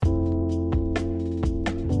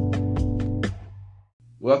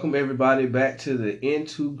Welcome everybody back to the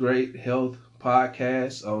Into Great Health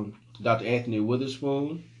podcast. I'm Dr. Anthony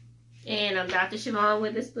Witherspoon. And I'm Dr. Siobhan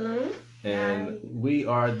Witherspoon. And Hi. we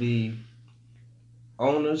are the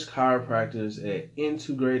owners, chiropractors at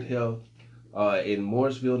Into Great Health in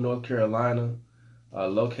Mooresville, North Carolina,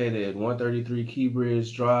 located at 133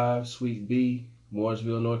 Keybridge Drive, Suite B,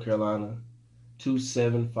 Mooresville, North Carolina,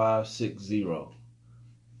 27560.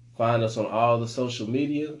 Find us on all the social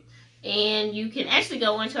media. And you can actually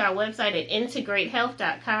go onto our website at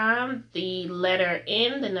integreathealth.com, the letter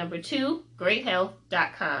N, the number 2,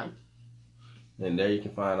 greathealth.com. And there you can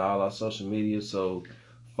find all our social media. So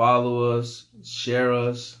follow us, share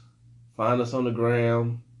us, find us on the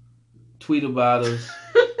gram, tweet about us.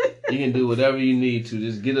 You can do whatever you need to.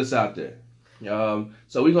 Just get us out there.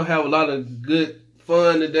 So we're going to have a lot of good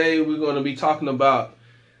fun today. We're going to be talking about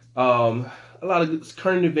a lot of good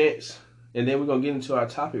current events. And then we're going to get into our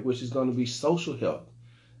topic, which is going to be social health.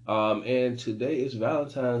 And today is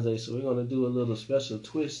Valentine's Day, so we're going to do a little special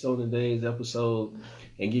twist on today's episode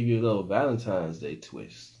and give you a little Valentine's Day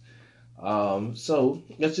twist. So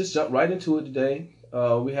let's just jump right into it today.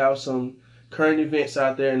 We have some current events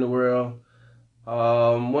out there in the world.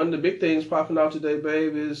 One of the big things popping out today,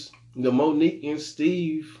 babe, is the Monique and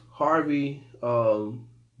Steve Harvey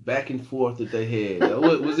back and forth that they had.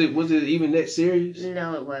 Was it even that serious?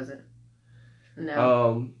 No, it wasn't.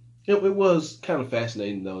 No. It was kind of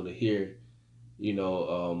fascinating though to hear,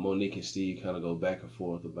 Monique and Steve kind of go back and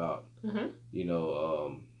forth about,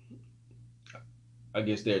 I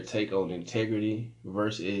guess their take on integrity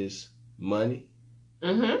versus money.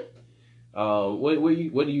 What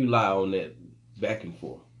do you lie on that back and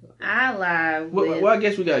forth? I lie with... Well, I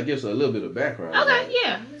guess we gotta give us a little bit of background. Okay, right?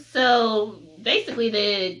 yeah. So basically,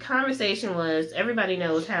 the conversation was everybody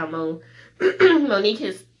knows how Monique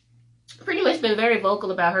has pretty much been very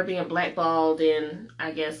vocal about her being blackballed in,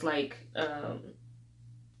 I guess, Hollywood.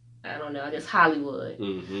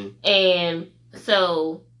 Mm-hmm. And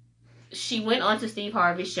so she went on to Steve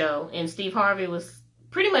Harvey's show, and Steve Harvey was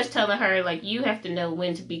pretty much telling her, like, you have to know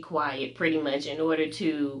when to be quiet, pretty much, in order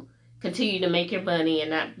to continue to make your money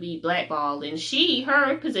and not be blackballed. And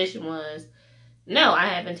her position was, no, I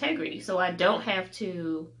have integrity, so I don't have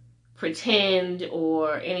to pretend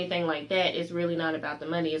or anything like that. It's really not about the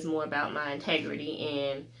money. It's more about my integrity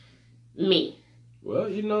and me. Well,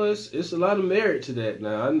 it's a lot of merit to that.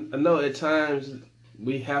 Now, I know at times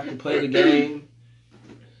we have to play the game,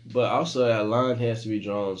 but also a line has to be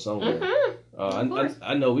drawn somewhere. Mm-hmm.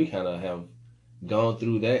 I know we kind of have gone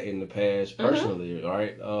through that in the past personally,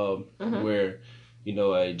 right? Where,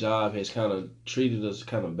 a job has kind of treated us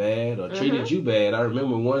kind of bad or treated you bad. I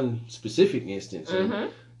remember one specific instance.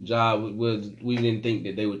 Job we didn't think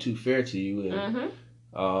that they were too fair to you, and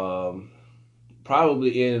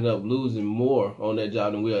probably ended up losing more on that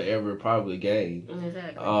job than we'll ever probably gain.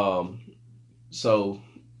 Exactly. So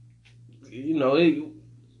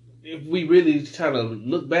if we really kind of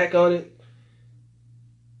look back on it,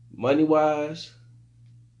 money wise,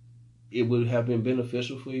 it would have been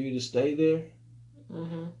beneficial for you to stay there.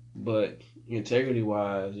 But integrity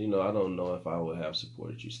wise, I don't know if I would have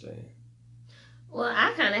supported you staying. Well,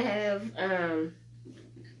 I kind of have,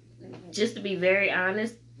 just to be very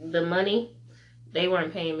honest, the money, they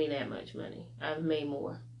weren't paying me that much money. I've made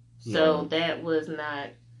more. So that was not,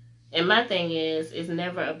 and my thing is, it's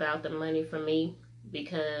never about the money for me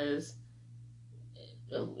because,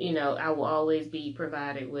 I will always be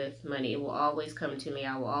provided with money. It will always come to me.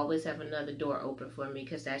 I will always have another door open for me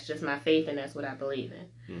because that's just my faith and that's what I believe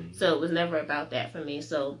in. So it was never about that for me.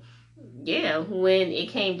 So, yeah, when it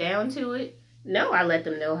came down to it, no, I let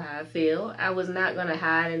them know how I feel. I was not going to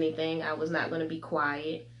hide anything. I was not going to be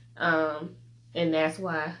quiet. And that's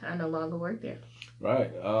why I no longer work there.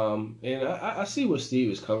 Right. And I see where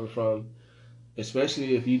Steve is coming from,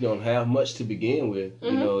 especially if you don't have much to begin with.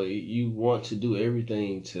 You want to do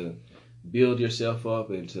everything to build yourself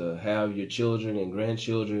up and to have your children and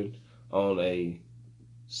grandchildren on a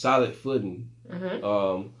solid footing.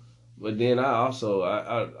 But then I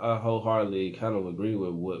wholeheartely kind of agree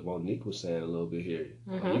with what Monique was saying a little bit here.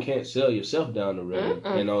 You can't sell yourself down the road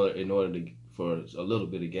in order for a little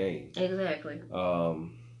bit of gain. Exactly.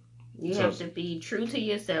 You have to be true to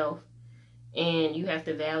yourself, and you have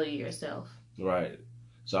to value yourself. Right.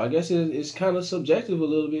 So I guess it's kind of subjective a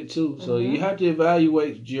little bit too. So you have to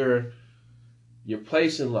evaluate your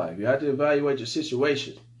place in life. You have to evaluate your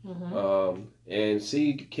situation, and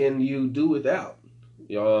see, can you do without.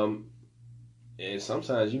 And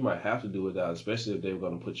sometimes you might have to do without, especially if they're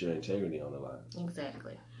going to put your integrity on the line.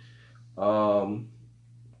 Exactly.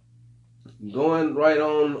 Going right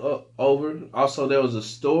on over. Also, there was a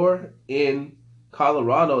store in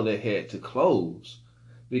Colorado that had to close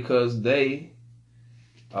because they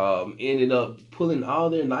ended up pulling all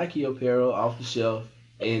their Nike apparel off the shelf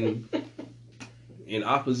in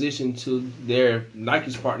opposition to their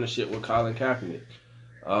Nike's partnership with Colin Kaepernick.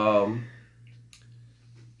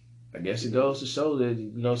 I guess it goes to show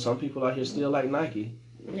that some people out here still like Nike.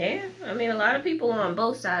 Yeah, I mean, a lot of people are on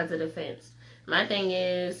both sides of the fence. My thing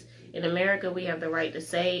is, in America, we have the right to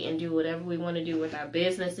say and do whatever we want to do with our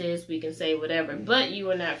businesses. We can say whatever, but you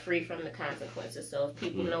are not free from the consequences. So if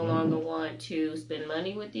people no longer want to spend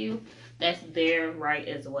money with you, that's their right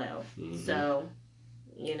as well. So,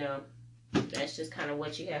 that's just kind of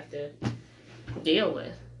what you have to deal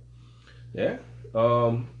with. Yeah.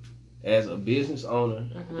 As a business owner,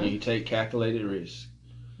 you take calculated risk.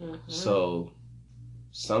 So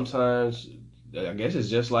sometimes, I guess it's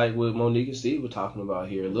just like what Monique and Steve were talking about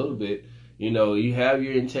here a little bit. You have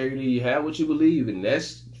your integrity, you have what you believe in.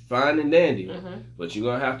 That's fine and dandy. But you're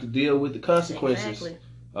going to have to deal with the consequences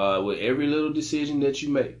with every little decision that you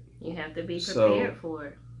make. You have to be prepared for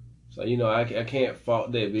it. So, I can't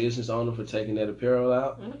fault that business owner for taking that apparel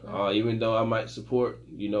out, even though I might support,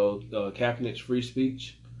 Kaepernick's free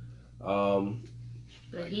speech.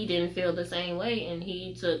 But he didn't feel the same way, and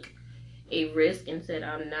he took a risk and said,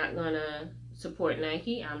 I'm not going to support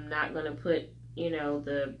Nike. I'm not going to put,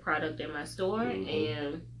 the product in my store.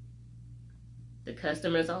 And the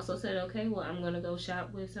customers also said, okay, well, I'm going to go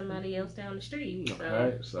shop with somebody else down the street.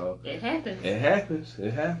 So it happens. It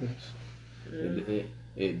happens.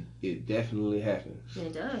 It definitely happens.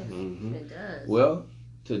 It does. It does. Well,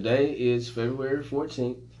 today is February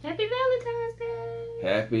 14th. Happy Valentine's Day.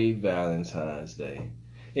 Happy Valentine's Day.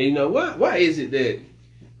 And why is it that,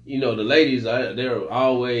 the ladies, they're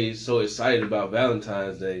always so excited about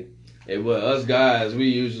Valentine's Day. And us guys, we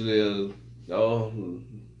usually,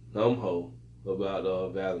 hum-ho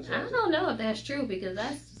about Valentine's Day. I don't know if that's true because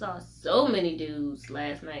I saw so many dudes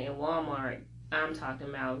last night in Walmart. I'm talking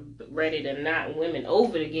about ready to knock women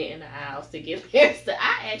over to get in the aisles to give gifts.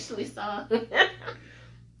 I actually saw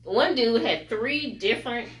one dude had 3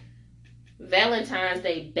 different Valentine's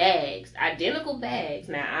Day bags, identical bags.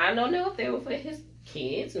 Now, I don't know if they were for his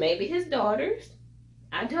kids, maybe his daughters.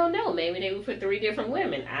 I don't know. Maybe they were for 3 different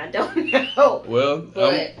women. I don't know. Well,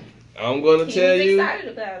 but I'm going to tell you.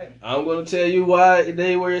 Excited about it. I'm going to tell you why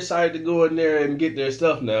they were excited to go in there and get their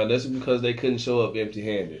stuff now. That's because they couldn't show up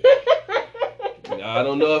empty-handed. I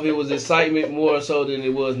don't know if it was excitement more so than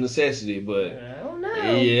it was necessity, but I don't know.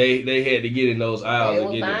 Yeah, they had to get in those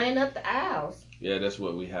aisles. They were buying up the aisles. Yeah, that's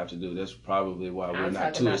what we have to do. That's probably why we're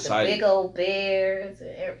not too about excited. The big old bears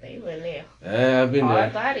and everything. They were in there. I've been there.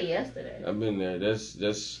 Hard body yesterday. I've been there.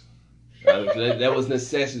 That was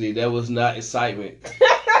necessity. That was not excitement.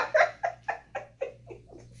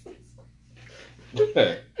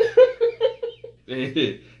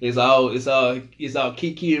 It's all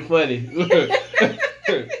kiki and funny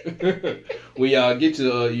when y'all get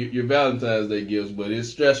to your Valentine's Day gifts, but it's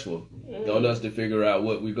stressful on us to figure out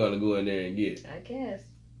what we're gonna go in there and get. I guess.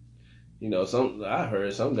 I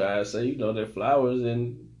heard some guys say, their flowers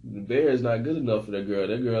and the bear is not good enough for that girl.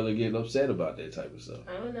 That girl is getting upset about that type of stuff.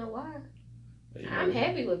 I don't know why. I'm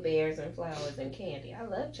happy with bears and flowers and candy. I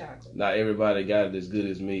love chocolate. Not everybody got it as good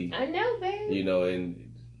as me. I know, babe.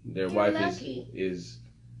 And their wife is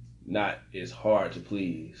not as hard to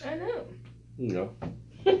please. I know.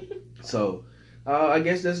 So, I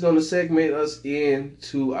guess that's going to segment us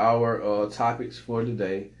into our topics for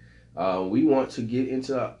today. We want to get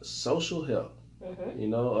into social health.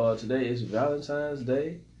 Today is Valentine's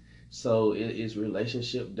Day, so it is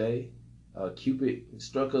Relationship Day. Cupid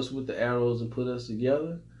struck us with the arrows and put us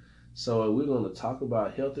together. So we're going to talk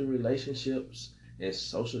about healthy relationships and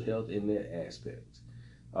social health in that aspect.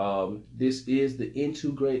 This is the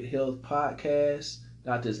Into Great Health podcast.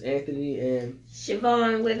 Doctors Anthony and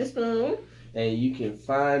Siobhan Witherspoon. And you can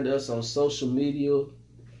find us on social media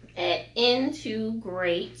at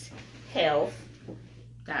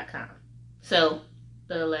intogreathealth.com. So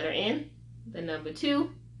the letter N, the number 2,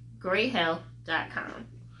 greathealth.com.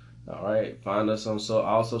 All right. Find us on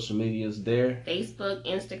all social medias there. Facebook,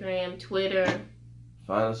 Instagram, Twitter.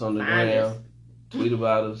 Find us on the gram. Tweet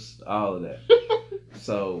about us. All of that.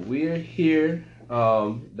 So we're here,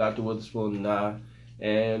 Dr. Witherspoon and I,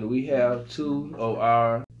 and we have 2 of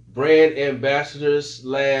our brand ambassadors /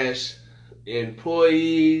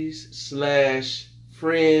 employees /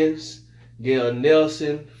 friends, Gail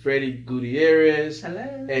Nelson, Freddie Gutierrez.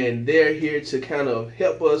 Hello. And they're here to kind of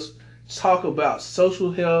help us talk about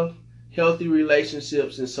social health, healthy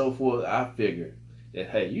relationships, and so forth. I figured that,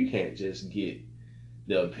 hey, you can't just get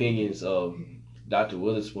the opinions of Dr.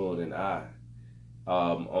 Witherspoon and I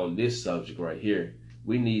on this subject right here.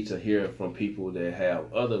 We need to hear from people that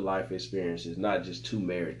have other life experiences, not just two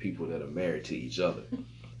married people that are married to each other.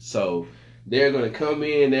 So they're going to come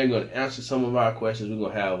in, they're going to answer some of our questions. We're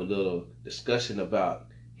going to have a little discussion about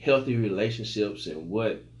healthy relationships and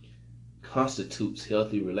what constitutes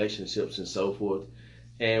healthy relationships and so forth.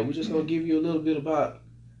 And we're just going to give you a little bit about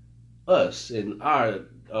us and our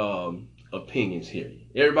opinions here.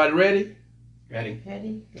 Everybody ready?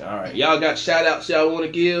 Ready? All right. Y'all got shout outs y'all want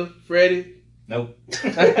to give? Freddie? Nope.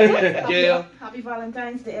 Gail? Happy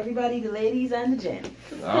Valentine's to everybody, the ladies and the gents.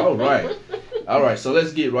 All right. All right. So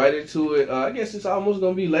let's get right into it. I guess it's almost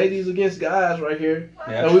going to be ladies against guys right here.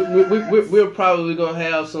 Yeah. We're probably going to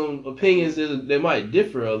have some opinions that might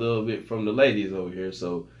differ a little bit from the ladies over here.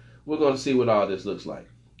 So we're going to see what all this looks like.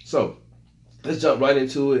 So let's jump right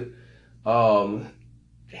into it.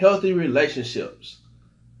 Healthy relationships.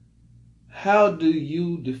 How do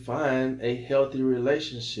you define a healthy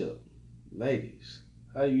relationship? Ladies,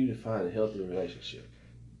 how do you define a healthy relationship?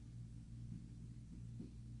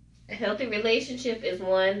 A healthy relationship is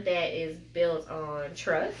one that is built on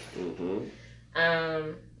trust. Mm-hmm.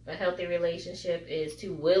 A healthy relationship is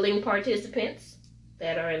two willing participants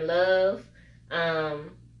that are in love.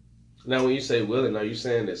 Now, when you say willing, are you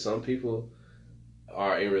saying that some people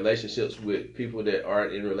are in relationships with people that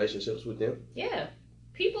aren't in relationships with them? Yeah.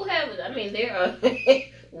 People have, there are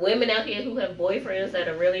women out here who have boyfriends that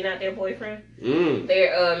are really not their boyfriend.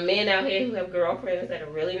 There are men out here who have girlfriends that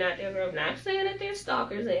are really not their girlfriend. Not saying that they're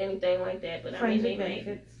stalkers or anything like that, but Friends they with may.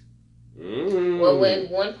 benefits. Well, when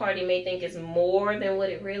one party may think it's more than what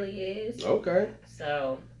it really is. Okay.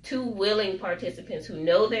 So, two willing participants who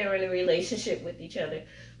know they're in a relationship with each other,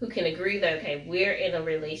 who can agree that, okay, we're in a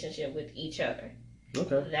relationship with each other.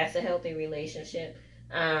 Okay. That's a healthy relationship.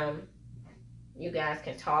 You guys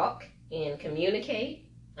can talk and communicate.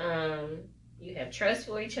 You have trust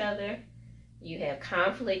for each other. You have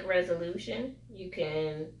conflict resolution. You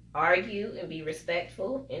can argue and be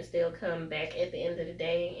respectful and still come back at the end of the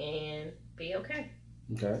day and be okay.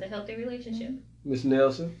 Okay. It's a healthy relationship. Miss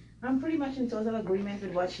Nelson? I'm pretty much in total agreement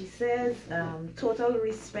with what she says. Total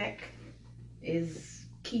respect is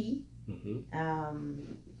key.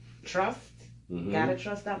 Mm-hmm. Trust. Mm-hmm. Gotta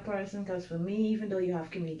trust that person, because for me, even though you have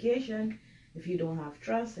communication, if you don't have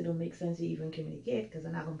trust, it don't make sense to even communicate, because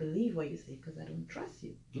I'm not gonna believe what you say because I don't trust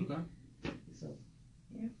you. Okay. So,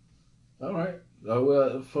 yeah. All right.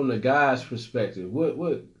 Well, from the guy's perspective,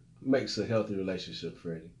 what makes a healthy relationship,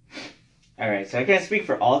 Freddie? All right, so I can't speak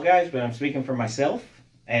for all guys, but I'm speaking for myself.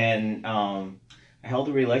 And a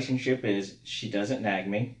healthy relationship is she doesn't nag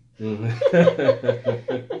me. Mm-hmm.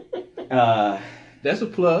 That's a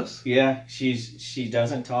plus. Yeah, she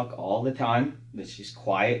doesn't talk all the time. That she's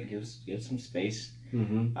quiet, gives some space.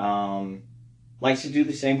 Mm-hmm. Likes to do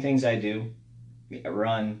the same things I do,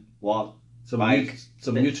 run, walk. Some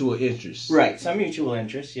mutual interests. Right, some mutual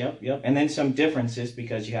interests. Yep. And then some differences,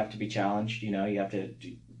 because you have to be challenged. You have to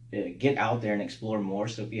get out there and explore more.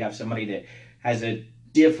 So if you have somebody that has a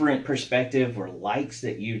different perspective or likes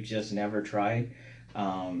that you've just never tried,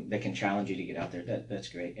 that can challenge you to get out there, that's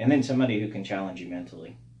great. And then somebody who can challenge you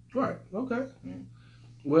mentally. Right. Okay.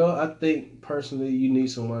 Well, I think personally you need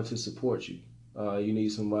someone to support you. You need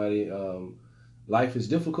somebody. Life is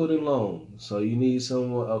difficult and long, so you need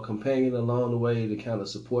a companion along the way to kind of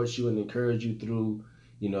support you and encourage you through,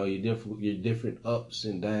 your different ups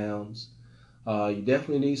and downs. You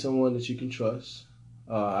definitely need someone that you can trust.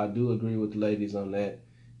 I do agree with the ladies on that.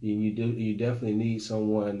 You definitely need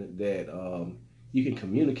someone that you can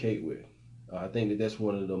communicate with. I think that's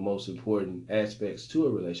one of the most important aspects to a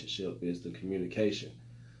relationship is the communication.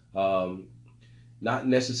 Not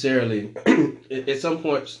necessarily, at some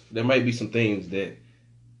points, there might be some things that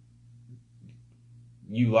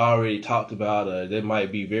you've already talked about, or there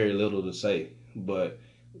might be very little to say, but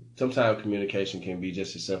sometimes communication can be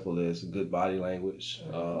just as simple as good body language,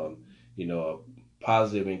 a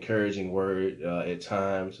positive, encouraging word at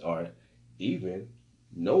times, or even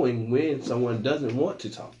knowing when someone doesn't want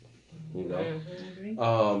to talk,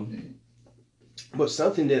 But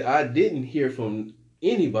something that I didn't hear from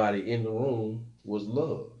anybody in the room was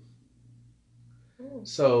love.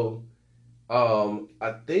 So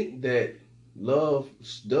I think that love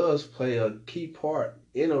does play a key part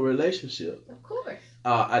in a relationship. Of course.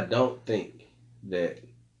 I don't think that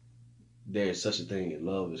there's such a thing as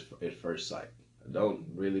love at first sight. I don't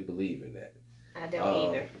really believe in that. I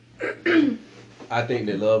don't either. I think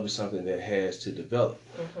that love is something that has to develop.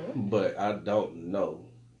 But I don't know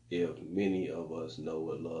if many of us know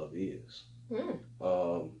what love is.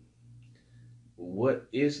 What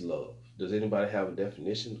is love? Does anybody have a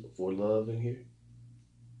definition for love in here?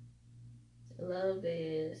 Love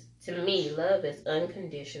is, to me, love is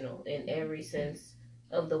unconditional in every sense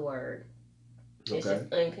of the word. It's Okay.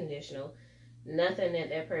 just unconditional. Nothing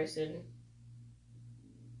that person,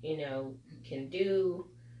 can do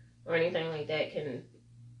or anything like that can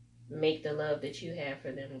make the love that you have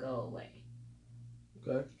for them go away.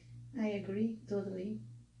 Okay. I agree totally.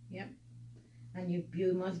 Yep. And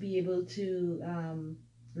you must be able to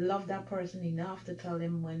love that person enough to tell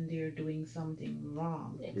them when they're doing something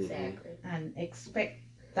wrong, Exactly. and expect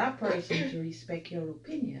that person to respect your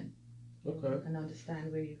opinion Okay. and understand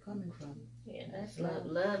where you're coming from. Yeah, that's love.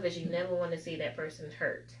 Love is you never want to see that person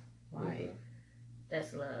hurt. Right. Okay.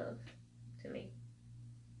 That's love to me.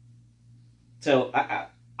 So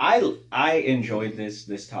I enjoyed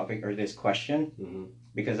this topic or this question Mm-hmm.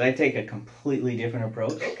 because I take a completely different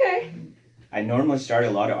approach. Okay. I normally start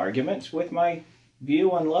a lot of arguments with my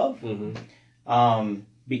view on love,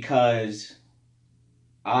 because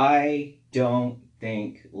I don't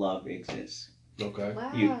think love exists. Okay.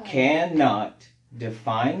 Wow. You cannot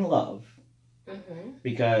define love, Mm-hmm.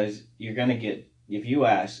 because you're gonna get, if you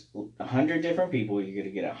ask 100 different people, you're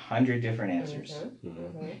gonna get 100 different answers.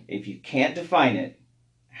 Mm-hmm. If you can't define it,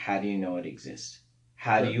 how do you know it exists?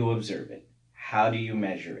 How do you observe it? How do you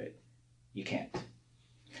measure it? You can't.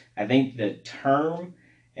 I think the term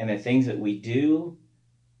and the things that we do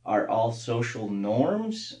are all social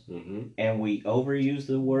norms, Mm-hmm. and we overuse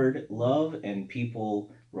the word love and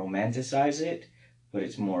people romanticize it, but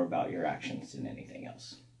it's more about your actions than anything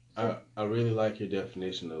else. I really like your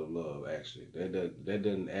definition of love. Actually, that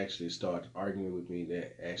doesn't actually start arguing with me.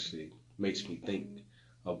 That actually makes me think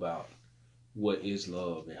about what is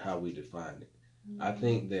love and how we define it. I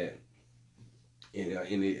think that,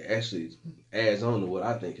 and it actually adds on to what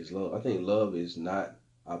I think is love. I think love is not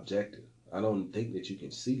objective. I don't think that you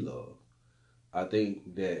can see love. I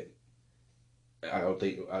think that I don't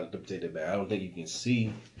think you can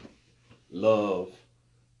see love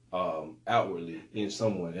outwardly in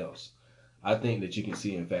someone else. I think that you can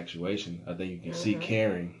see infatuation. I think you can see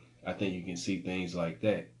caring. I think you can see things like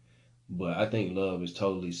that. But I think love is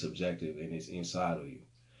totally subjective and it's inside of you.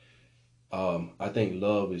 I think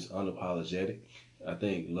love is unapologetic. I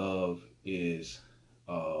think love is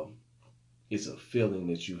it's a feeling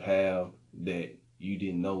that you have that you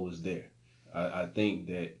didn't know was there. I think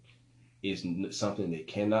that it's something that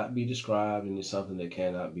cannot be described and it's something that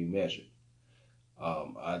cannot be measured.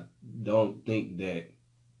 I don't think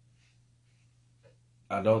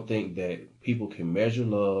that people can measure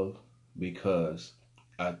love, because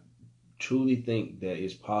I truly think that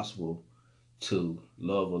it's possible to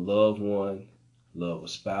love a loved one, love a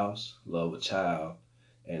spouse, love a child,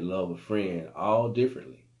 and love a friend all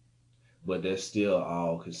differently, but that's still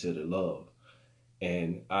all considered love.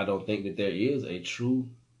 And I don't think that there is a true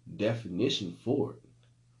definition for it,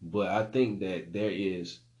 but I think that there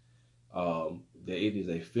is that it is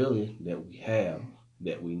a feeling that we have,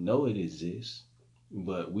 that we know it exists,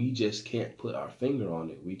 but we just can't put our finger on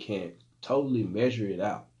it. We can't totally measure it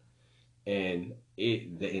out. And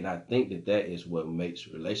I think that is what makes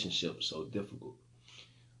relationships so difficult.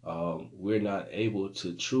 We're not able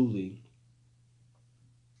to truly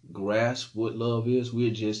grasp what love is.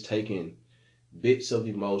 We're just taking bits of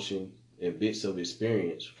emotion and bits of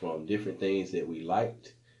experience from different things that we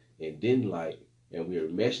liked and didn't like, and we're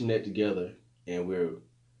meshing that together and we're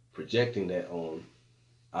projecting that on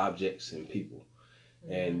objects and people.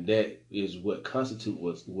 And that is what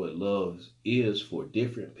constitutes what love is for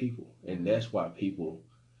different people. And that's why people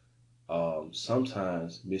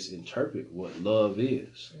sometimes misinterpret what love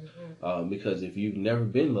is. Because if you've never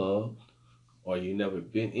been loved or you've never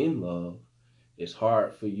been in love, it's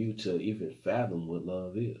hard for you to even fathom what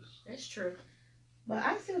love is. That's true. But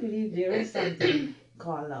I still believe there is something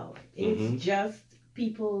called love. It's just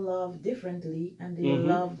people love differently and they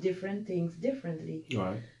love different things differently.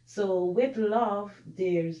 Right. So with love,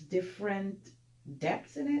 there's different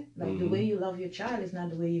depths in it. Like the way you love your child is not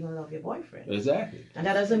the way you're going to love your boyfriend. Exactly. And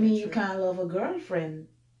that doesn't mean you can't love a girlfriend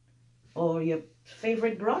or your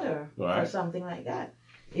favorite brother or something like that.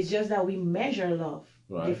 It's just that we measure love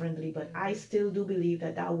differently. But I still do believe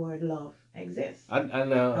that word love exists.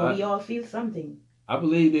 We all feel something. I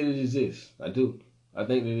believe that it exists. I do. I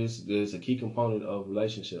think that it's a key component of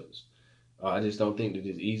relationships. I just don't think that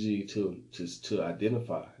it's easy to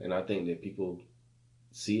identify, and I think that people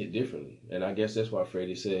see it differently. And I guess that's why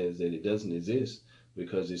Freddie says that it doesn't exist,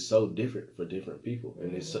 because it's so different for different people,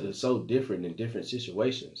 and it's so different in different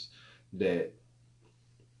situations that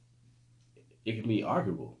it can be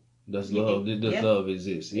arguable. Does love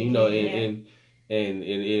exist? You know, and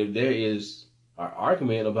if there is an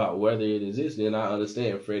argument about whether it exists, then I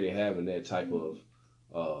understand Freddie having that type of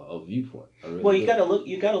a viewpoint. Really well, you got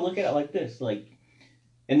to look at it like this, like,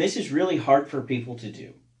 and this is really hard for people to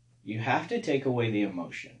do. You have to take away the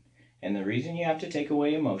emotion, and the reason you have to take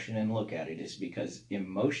away emotion and look at it is because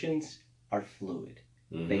emotions are fluid.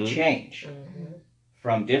 Mm-hmm. They change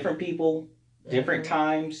from different people, different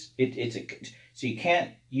times. So you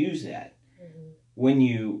can't use that. When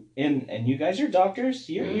you and you guys are doctors,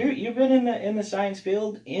 you've been in the science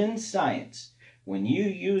field. In science, when you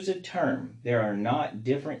use a term, there are not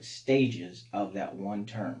different stages of that one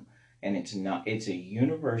term, and it's a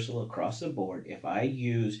universal across the board. If I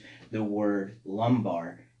use the word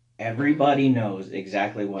lumbar, everybody knows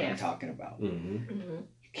exactly what I'm talking about. You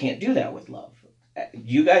can't do that with love.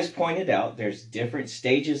 You guys pointed out there's different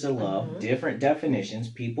stages of love, different definitions.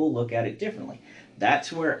 People look at it differently.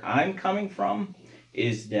 That's where I'm coming from,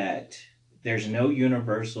 is that there's no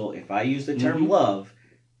universal. If I use the term love,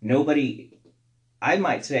 I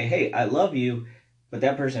might say, hey, I love you, but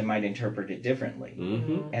that person might interpret it differently.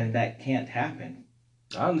 And that can't happen.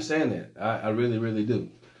 I understand that. I really, really do.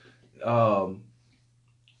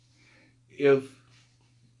 If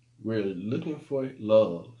we're looking for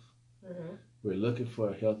love, we're looking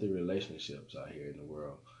for healthy relationships out here in the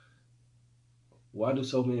world, why do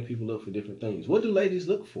so many people look for different things? What do ladies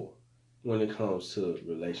look for when it comes to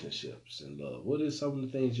relationships and love? What is some of the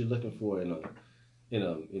things you're looking for in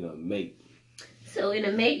a mate? So in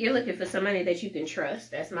a mate, you're looking for somebody that you can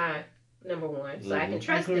trust. That's my number one. So I can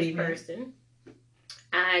trust this person.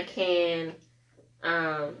 I can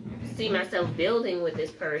see myself building with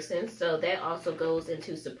this person. So that also goes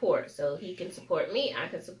into support. So he can support me. I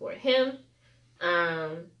can support him.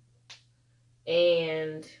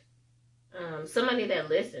 And somebody that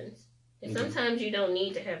listens. And sometimes you don't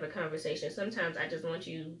need to have a conversation. Sometimes I just want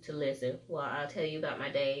you to listen while I'll tell you about my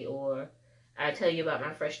day, or I'll tell you about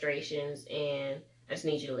my frustrations, and I just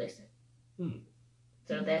need you to listen.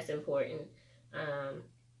 So that's important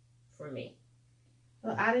for me.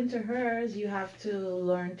 Well, adding to hers, you have to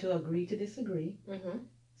learn to agree to disagree.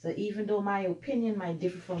 So even though my opinion might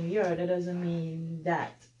differ from yours, that doesn't mean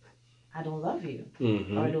that I don't love you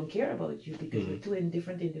or I don't care about you, because we're two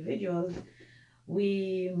different individuals.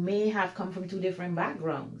 We may have come from two different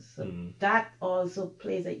backgrounds. So that also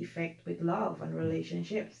plays an effect with love and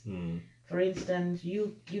relationships. For instance,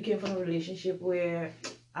 you came from a relationship where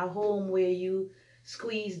a home where you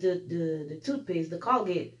squeeze the toothpaste, the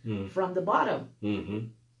Colgate, from the bottom.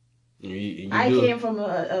 I came from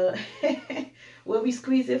a where we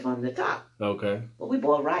squeeze it from the top. Okay. But we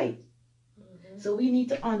both right. So we need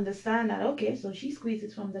to understand that, okay, so she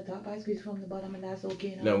squeezes from the top, I squeeze from the bottom, and that's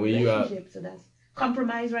okay in our relationship. So that's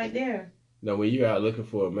compromise right there. Now, when you're out looking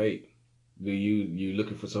for a mate, you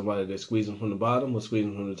looking for somebody that's squeezing from the bottom or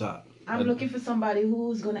squeezing from the top? I'm looking for somebody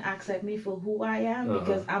who's going to accept me for who I am,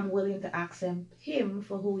 because I'm willing to accept him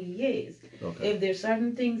for who he is. Okay. If there's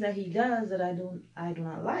certain things that he does that I do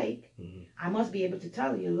not like, I must be able to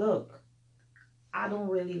tell you, look, I don't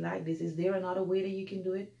really like this. Is there another way that you can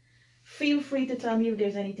do it? Feel free to tell me if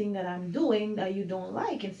there's anything that I'm doing that you don't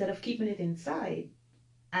like, instead of keeping it inside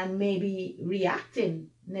and maybe reacting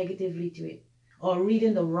negatively to it or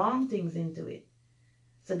reading the wrong things into it.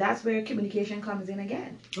 So that's where communication comes in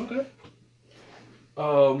again. Okay.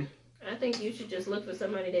 I think you should just look for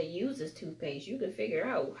somebody that uses toothpaste. You can figure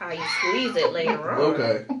out how you squeeze it later on.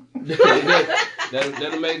 Okay.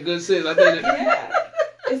 That'll make good sense. I think. Yeah.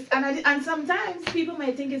 And sometimes people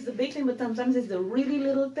may think it's the big thing, but sometimes it's the really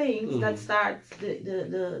little things that starts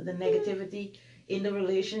the negativity in the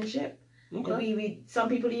relationship. Okay. Some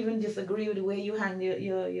people even disagree with the way you hang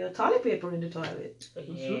your toilet paper in the toilet.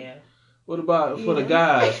 Yeah. What about for the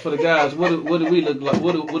guys? For the guys, what do we look like?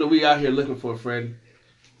 What are we out here looking for, Freddie?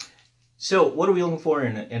 So, what are we looking for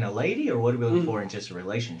in a lady, or what are we looking for in just a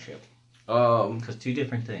relationship? Because two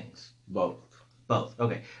different things. Both.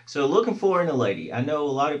 Okay. So, looking for in a lady. I know a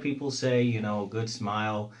lot of people say, good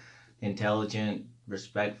smile, intelligent,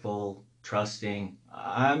 respectful, trusting.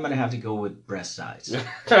 I'm going to have to go with breast size.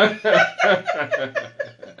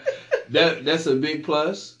 That's a big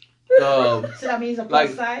plus. So that means a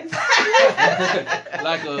plus size?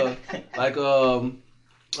 I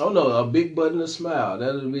don't know, a big butt and a smile.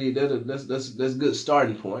 That's a good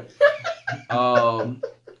starting point.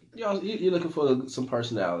 You're looking for some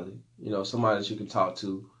personality. Somebody that you can talk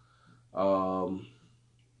to.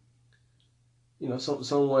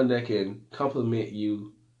 Someone that can compliment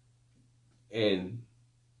you and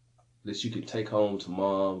that you can take home to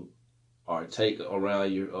mom or take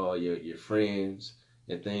around your friends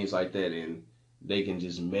and things like that, and they can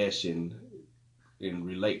just mesh and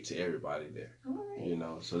relate to everybody there.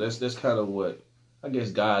 Right. So that's kind of what I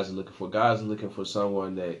guess guys are looking for. Guys are looking for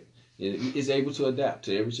someone that is able to adapt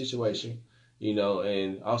to every situation,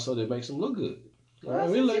 and also that makes them look good.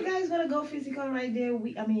 Well, since you guys gonna go physical right there,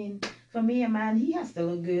 for me, a man, he has to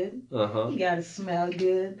look good. He gotta smell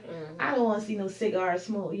good. I don't want to see no cigar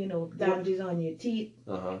smoke, damages on your teeth.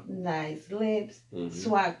 Nice lips,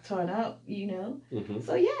 swag turn up,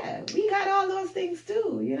 So yeah, we got all those things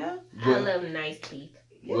too, I love nice teeth.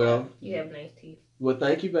 Yeah. Well, you have nice teeth. Well,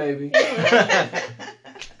 thank you, baby.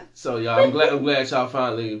 So y'all, I'm glad y'all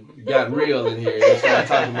finally got real in here and started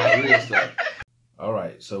talking about real stuff. All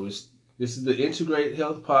right, so this is the Integrate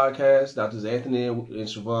Health Podcast. Drs. Anthony and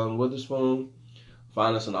Siobhan Witherspoon.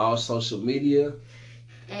 Find us on all social media.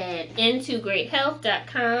 At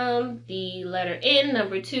intogreathealth.com, the letter N,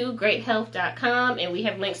 number 2, greathealth.com, and we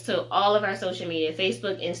have links to all of our social media,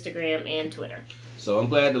 Facebook, Instagram, and Twitter. So I'm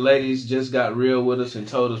glad the ladies just got real with us and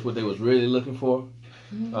told us what they was really looking for.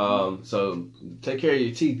 So take care of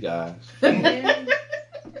your teeth, guys.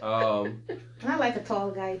 I like a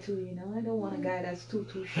tall guy too, I don't want a guy that's too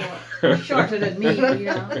short. Shorter than me,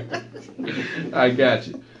 I got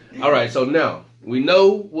you. All right, so now we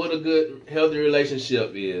know what a good, healthy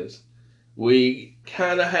relationship is. We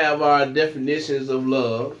kind of have our definitions of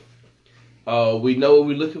love. We know what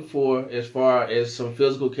we're looking for as far as some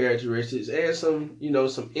physical characteristics and some,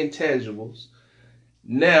 some intangibles.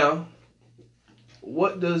 Now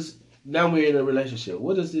we're in a relationship.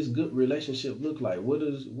 What does this good relationship look like? What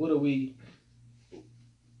are we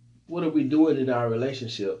doing in our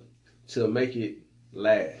relationship to make it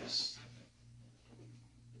last?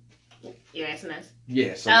 You're asking us?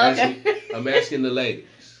 Yes, I'm asking the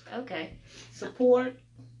ladies. Okay. Support.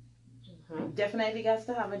 Definitely got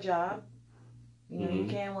to have a job. You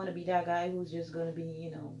can't want to be that guy who's just going to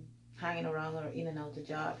be, hanging around or in and out the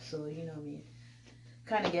job. So,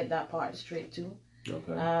 kind of get that part straight too.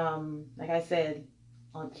 Okay. Like I said,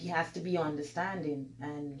 he has to be understanding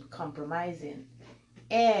and compromising.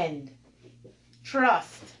 And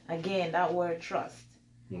trust. Again, that word trust.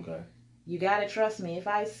 Okay. You gotta trust me. If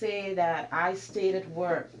I say that I stayed at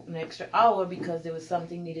work an extra hour because there was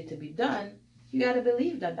something needed to be done, you gotta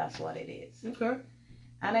believe that that's what it is. Okay.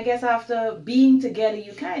 And I guess after being together,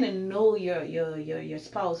 you kind of know your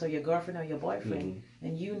spouse or your girlfriend or your boyfriend,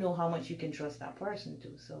 and you know how much you can trust that person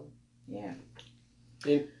to. So, yeah.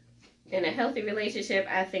 In a healthy relationship,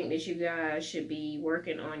 I think that you guys should be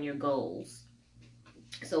working on your goals.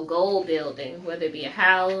 So goal building, whether it be a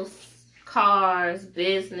house, cars,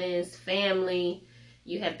 business, family,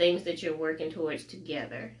 you have things that you're working towards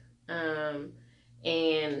together. And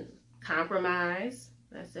compromise.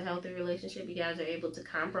 That's a healthy relationship. You guys are able to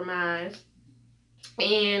compromise.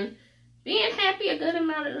 And being happy a good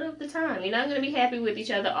amount of the time. You're not going to be happy with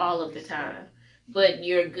each other all of the time. But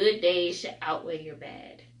your good days should outweigh your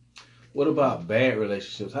bad. What about bad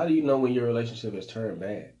relationships? How do you know when your relationship has turned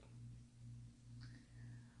bad?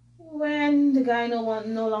 When the guy no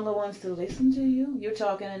longer wants to listen to you. You're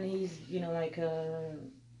talking and he's,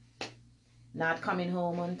 not coming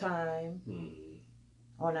home on time.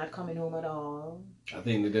 Or not coming home at all. I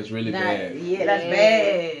think that's really bad. Yeah, that's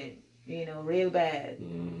bad. Real bad.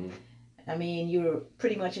 I mean, you're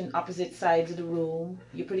pretty much in opposite sides of the room.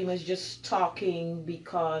 You're pretty much just talking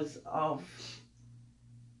because of,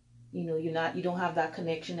 you don't have that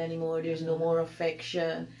connection anymore. There's no more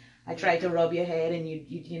affection. I try to rub your head and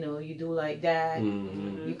you do like that.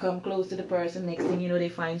 You come close to the person. Next thing you know, they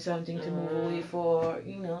find something to move away for.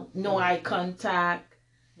 No eye contact.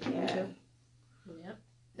 Yeah. Yep.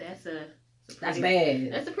 That's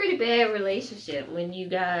bad. That's a pretty bad relationship when you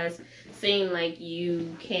guys seem like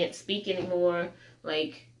you can't speak anymore.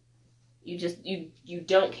 Like you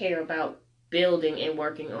don't care about building and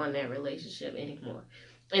working on that relationship anymore.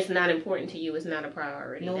 It's not important to you. It's not a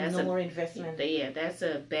priority. No more investment. Yeah, that's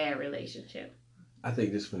a bad relationship. I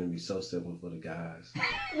think this is going to be so simple for the guys.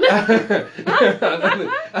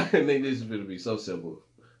 I think this is going to be so simple.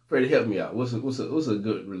 Freddie, help me out. What's a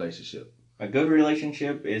good relationship? A good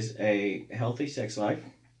relationship is a healthy sex life.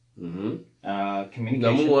 Communication.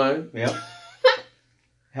 Number one. Yep.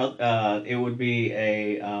 It would be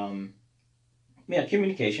a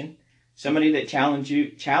communication. Somebody that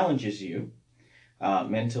challenges you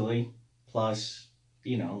mentally, plus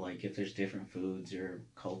like if there's different foods or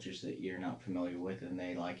cultures that you're not familiar with and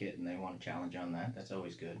they like it and they want to challenge on that, that's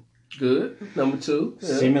always good. Good. Number two.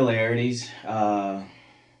 Yeah. Similarities,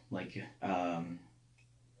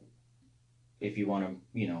 if you want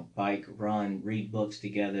to, bike, run, read books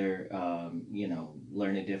together,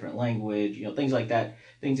 learn a different language, things like that,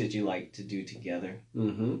 things that you like to do together,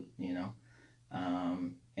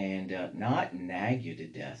 and not nag you to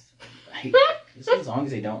death. Just as long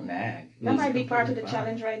as they don't nag. That might be part of the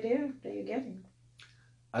challenge right there that you're getting.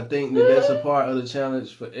 I think that's a part of the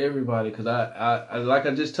challenge for everybody. Because I like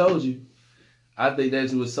I just told you, I think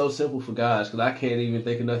that was so simple for guys. Because I can't even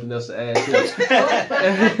think of nothing else to add to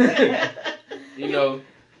it. You know,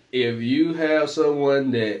 if you have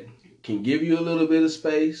someone that can give you a little bit of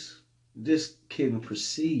space, just can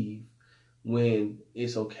perceive when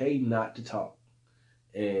it's okay not to talk.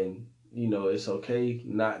 And, you know, it's okay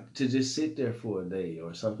not to just sit there for a day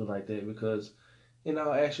or something like that. Because, in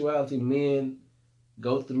all actuality, men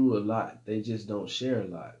go through a lot. They just don't share a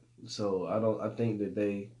lot. So I think that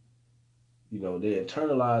they, you know, they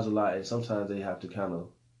internalize a lot, and sometimes they have to kind of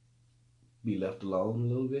be left alone a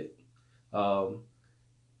little bit.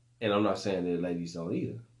 And I'm not saying that ladies don't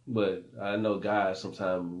either, but I know guys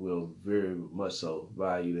sometimes will very much so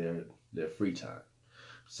value their free time.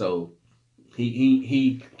 So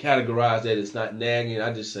he categorized that as not nagging.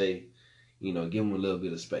 I just say, you know, give him a little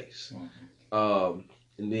bit of space. And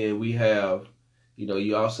then we have, you know,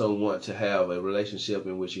 you also want to have a relationship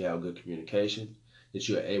in which you have good communication, that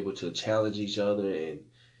you're able to challenge each other and,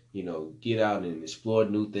 you know, get out and explore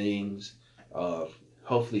new things.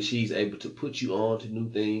 Hopefully she's able to put you on to new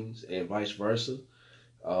things and vice versa.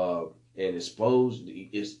 And expose,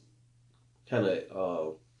 it's kind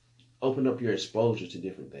of open up your exposure to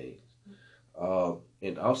different things.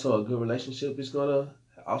 And also a good relationship is going to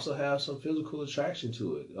also have some physical attraction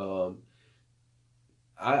to it.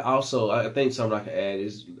 I think something I can add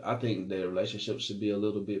is I think that relationships should be a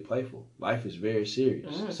little bit playful. Life is very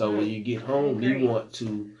serious. Mm-hmm. So when you get home, you want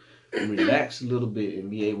to relax a little bit and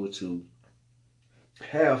be able to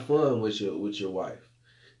have fun with your wife.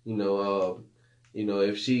 You know,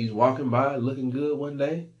 if she's walking by looking good one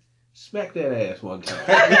day, smack that ass one time.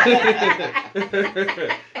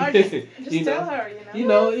 Or just tell her, you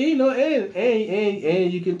know.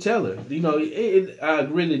 And you can tell her. You know, I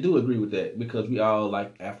really do agree with that because we all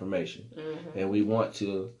like affirmation, and we want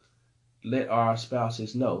to let our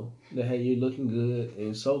spouses know that hey, you're looking good,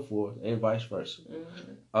 and so forth, and vice versa.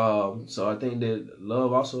 So I think that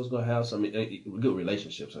love also is going to have some good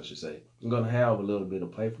relationships, I should say. You're going to have a little bit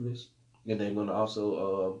of playfulness, and they're going to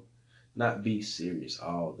also not be serious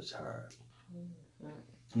all the time.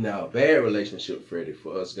 Now, a bad relationship, Freddie,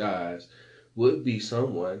 for us guys, would be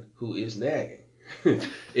someone who is nagging.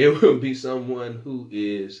 It would be someone who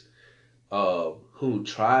is who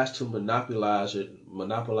tries to monopolize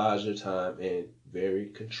your time and very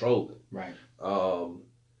controlling. Right.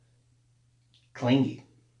 Clingy.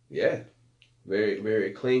 Yeah. Very,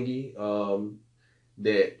 very clingy.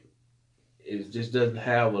 That it just doesn't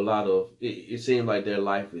have a lot of. It seems like their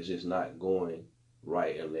life is just not going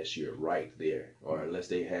right unless you're right there, or unless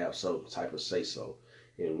they have some type of say so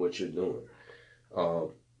in what you're doing. A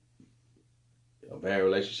bad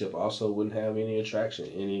relationship also wouldn't have any attraction,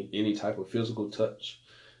 any type of physical touch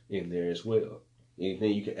in there as well.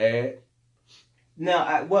 Anything you can add? No,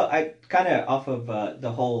 I kind of off of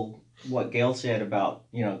the whole what Gail said about,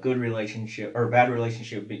 you know, good relationship or bad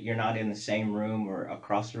relationship, but you're not in the same room or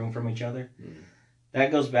across the room from each other. Mm-hmm.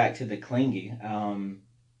 That goes back to the clingy.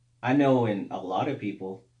 I know in a lot of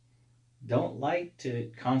people don't like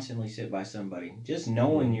to constantly sit by somebody. Just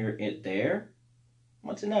knowing you're there,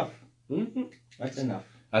 what's enough? Mm-hmm. That's enough.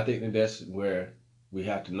 I think that's where we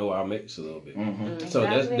have to know our mates a little bit. Mm-hmm. So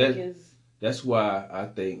that's why I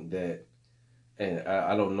think that, and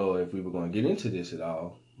I don't know if we were going to get into this at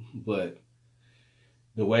all, but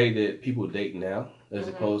the way that people date now, as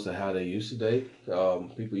opposed to how they used to date,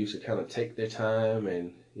 people used to kind of take their time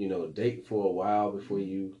and, you know, date for a while before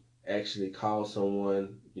you actually call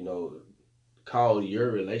someone, you know, call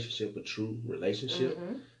your relationship a true relationship.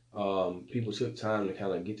 People took time to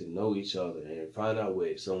kind of get to know each other and find out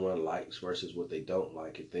what someone likes versus what they don't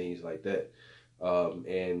like and things like that.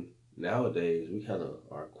 And nowadays, we kind of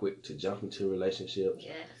are quick to jump into relationships.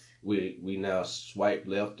 Yes. We now swipe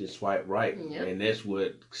left and swipe right, and that's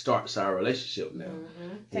what starts our relationship now.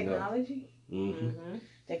 Technology.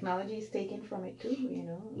 Technology is taken from it too. You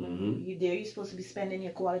know, you're supposed to be spending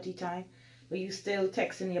your quality time, but you still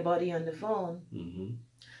texting your buddy on the phone.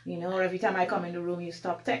 You know, or every time I come in the room, you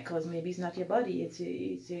stop text because maybe it's not your buddy, it's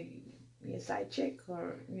your side chick,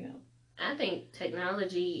 or you know. I think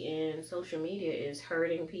technology and social media is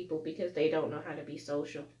hurting people because they don't know how to be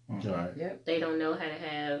social. Right. Yep. They don't know how to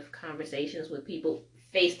have conversations with people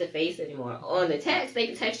face to face anymore. On the text, they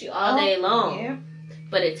can text you all day long. Yeah.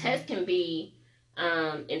 But a text can be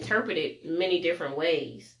interpreted many different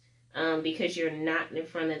ways because you're not in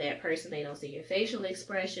front of that person. They don't see your facial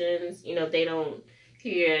expressions. You know, they don't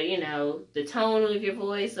hear, you know, the tone of your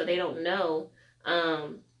voice, so they don't know.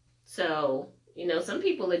 So, you know, some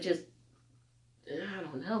people are just, I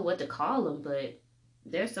don't know what to call them, but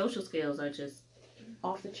their social skills are just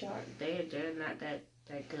off the chart. They're not that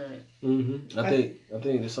good. Mm-hmm. I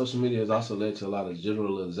think the social media has also led to a lot of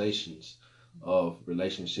generalizations of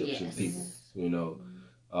relationships and people. You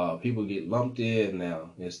know, people get lumped in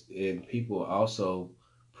now, and people also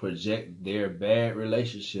project their bad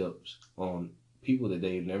relationships on people that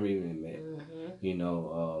they've never even met. Mm-hmm. You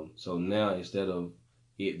know, so now instead of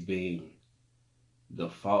it being the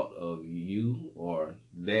fault of you or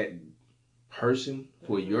that person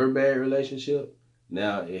for your bad relationship,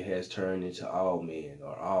 now it has turned into all men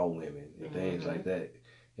or all women and things like that.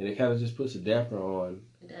 And it kind of just puts a damper on,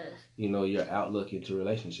 you know, your outlook into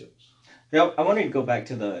relationships. Yeah, I wanted to go back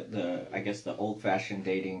to the I guess the old fashioned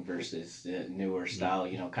dating versus the newer style,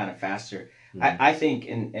 you know, kind of faster. Mm-hmm. I think,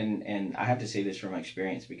 and I have to say this from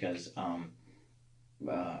experience because, I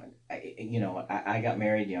got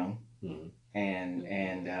married young, mm-hmm. and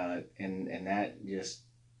that just,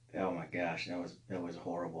 oh my gosh, that was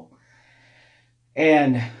horrible.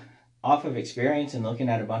 And off of experience and looking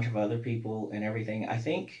at a bunch of other people and everything, I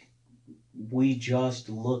think we just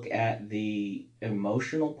look at the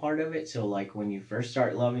emotional part of it. So like when you first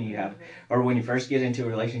start loving, you have, or when you first get into a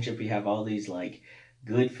relationship, you have all these like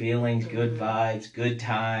good feelings, good vibes, good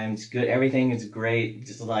times, good, everything is great.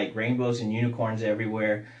 Just like rainbows and unicorns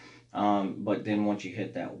everywhere. But then once you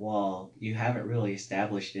hit that wall, you haven't really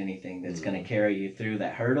established anything that's going to carry you through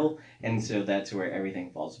that hurdle. And so that's where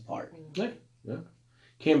everything falls apart. Yeah.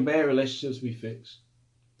 Can bad relationships be fixed?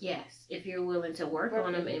 Yes, if you're willing to work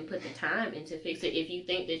on them and put the time into fix it. If you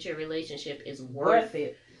think that your relationship is worth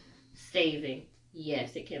it saving,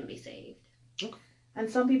 yes, it can be saved. Okay. And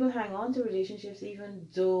some people hang on to relationships even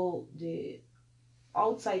though the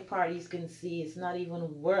outside parties can see it's not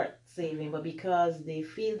even worth saving, but because they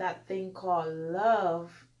feel that thing called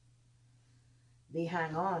love, they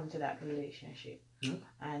hang on to that relationship. Mm-hmm.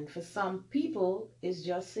 And for some people, it's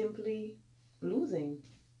just simply losing.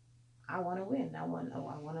 I want to win. I want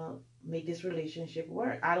to make this relationship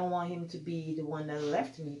work. I don't want him to be the one that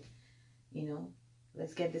left me. You know,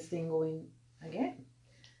 let's get this thing going again.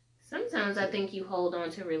 Sometimes I think you hold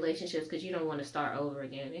on to relationships because you don't want to start over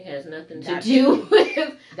again. It has nothing to do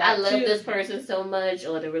with I love this person so much,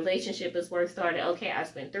 or the relationship is worth starting. Okay, I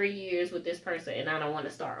spent 3 years with this person and I don't want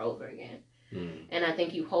to start over again. Mm. And I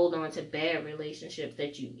think you hold on to bad relationships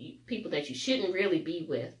that you people that you shouldn't really be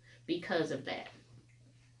with because of that.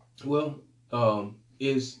 Well,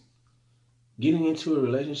 is getting into a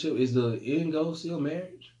relationship, is the end goal still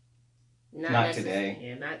marriage? Not today.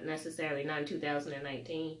 Yeah, not necessarily. Not in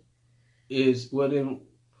 2019. Then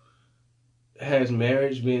has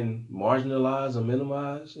marriage been marginalized or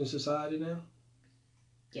minimized in society now?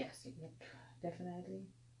 Yes. Definitely.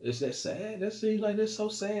 Is that sad? That seems like that's so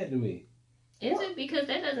sad to me. Is it? Because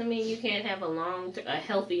that doesn't mean you can't have a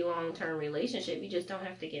healthy long-term relationship. You just don't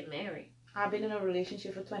have to get married. I've been in a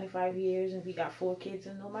relationship for 25 years and we got 4 kids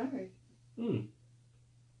and no marriage.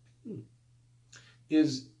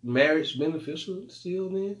 Is marriage beneficial still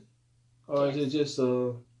then? Or yes. Is it just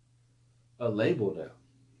a label now?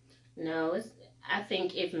 No, I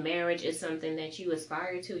think if marriage is something that you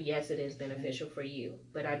aspire to, yes, it is beneficial for you.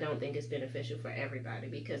 But I don't think it's beneficial for everybody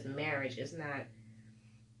because marriage is not,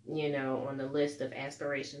 on the list of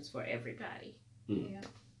aspirations for everybody. Yeah.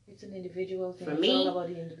 It's an individual thing. For me, it's all about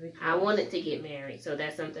the individual. I wanted to get married, so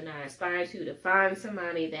that's something I aspire to find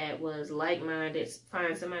somebody that was like-minded,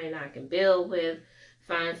 find somebody that I can build with,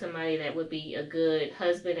 find somebody that would be a good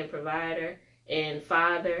husband and provider and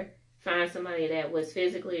father, find somebody that was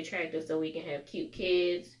physically attractive so we can have cute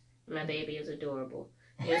kids. My baby is adorable.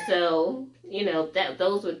 And so,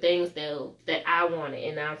 those were things that I wanted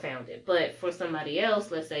and I found it. But for somebody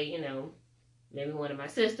else, let's say, maybe one of my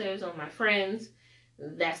sisters or my friends,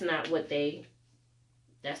 that's not what they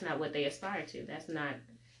aspire to. That's not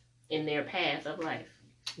in their path of life.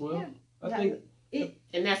 Well, I think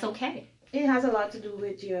and that's okay. It has a lot to do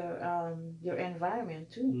with your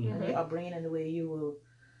environment too, and your upbringing and the way you were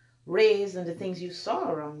raised and the things you saw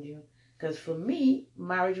around you. Because for me,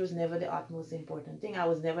 marriage was never the utmost important thing. I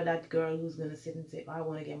was never that girl who's gonna sit and say, I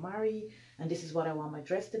want to get married and this is what I want my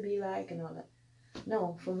dress to be like and all that.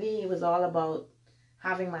 No, for me it was all about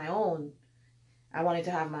having my own. I wanted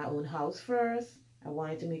to have my own house first. I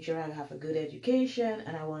wanted to make sure I have a good education,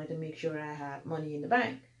 and I wanted to make sure I had money in the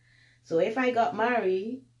bank. So if I got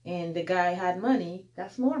married and the guy had money,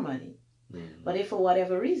 that's more money. Mm-hmm. But if for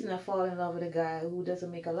whatever reason I fall in love with a guy who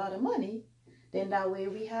doesn't make a lot of money, then that way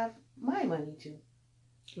we have my money too.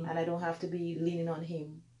 Mm-hmm. And I don't have to be leaning on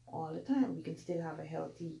him all the time. We can still have a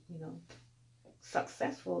healthy,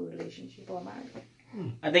 successful relationship or marriage.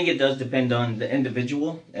 I think it does depend on the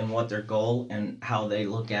individual and what their goal and how they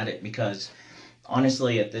look at it, because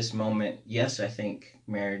honestly, at this moment, yes, I think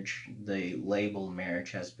marriage, the label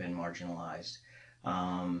marriage, has been marginalized,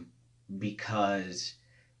 because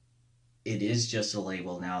it is just a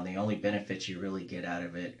label now. The only benefits you really get out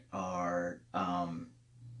of it are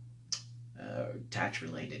tax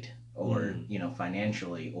related, or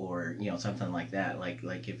financially, or something like that.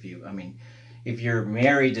 Like if you're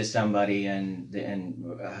married to somebody and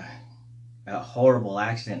a horrible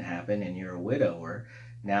accident happened and you're a widower,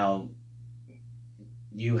 now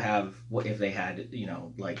you have, what if they had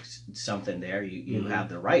like something there, you have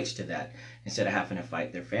the rights to that instead of having to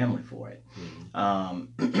fight their family for it.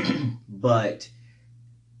 But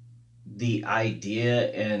the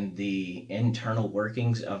idea and the internal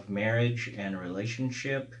workings of marriage and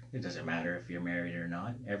relationship, it doesn't matter if you're married or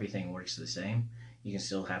not, everything works the same. You can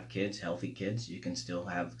still have kids, healthy kids. You can still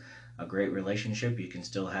have a great relationship. You can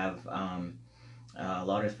still have a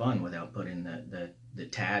lot of fun without putting the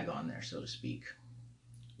tag on there, so to speak.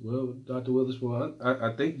 Well, Dr. Witherspoon,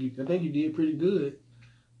 I think you did pretty good,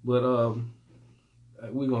 but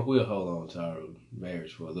we'll hold on to our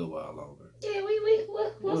marriage for a little while longer. Yeah,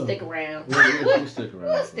 we'll stick around. We'll stick around.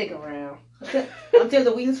 We'll stick around until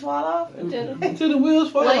the wheels fall off. Until the wheels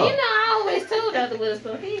fall off. Well, I always told Dr.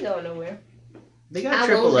 Witherspoon he ain't going nowhere. They got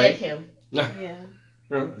AAA. I won't let him. Yeah.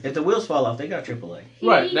 If the wheels fall off, they got AAA.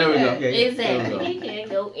 Right, there we go. Exactly. He can't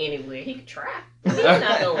go anywhere. He can try. He's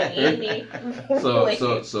not going anywhere.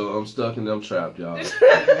 So I'm stuck and I'm trapped, y'all.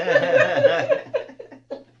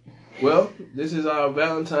 Well, this is our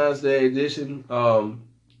Valentine's Day edition.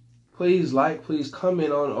 Please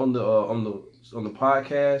comment on the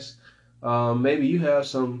podcast. Maybe you have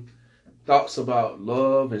some thoughts about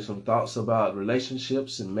love and some thoughts about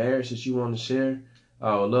relationships and marriage that you want to share.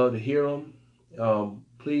 I would love to hear them.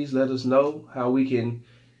 Please let us know how we can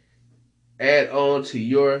add on to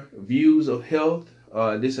your views of health.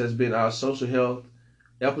 This has been our social health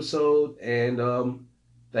episode, and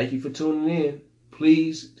thank you for tuning in.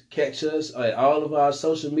 Please catch us at all of our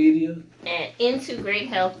social media. At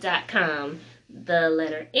intogreathealth.com. The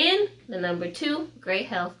letter N, the number 2,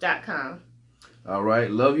 greathealth.com. All right.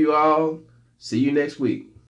 Love you all. See you next week.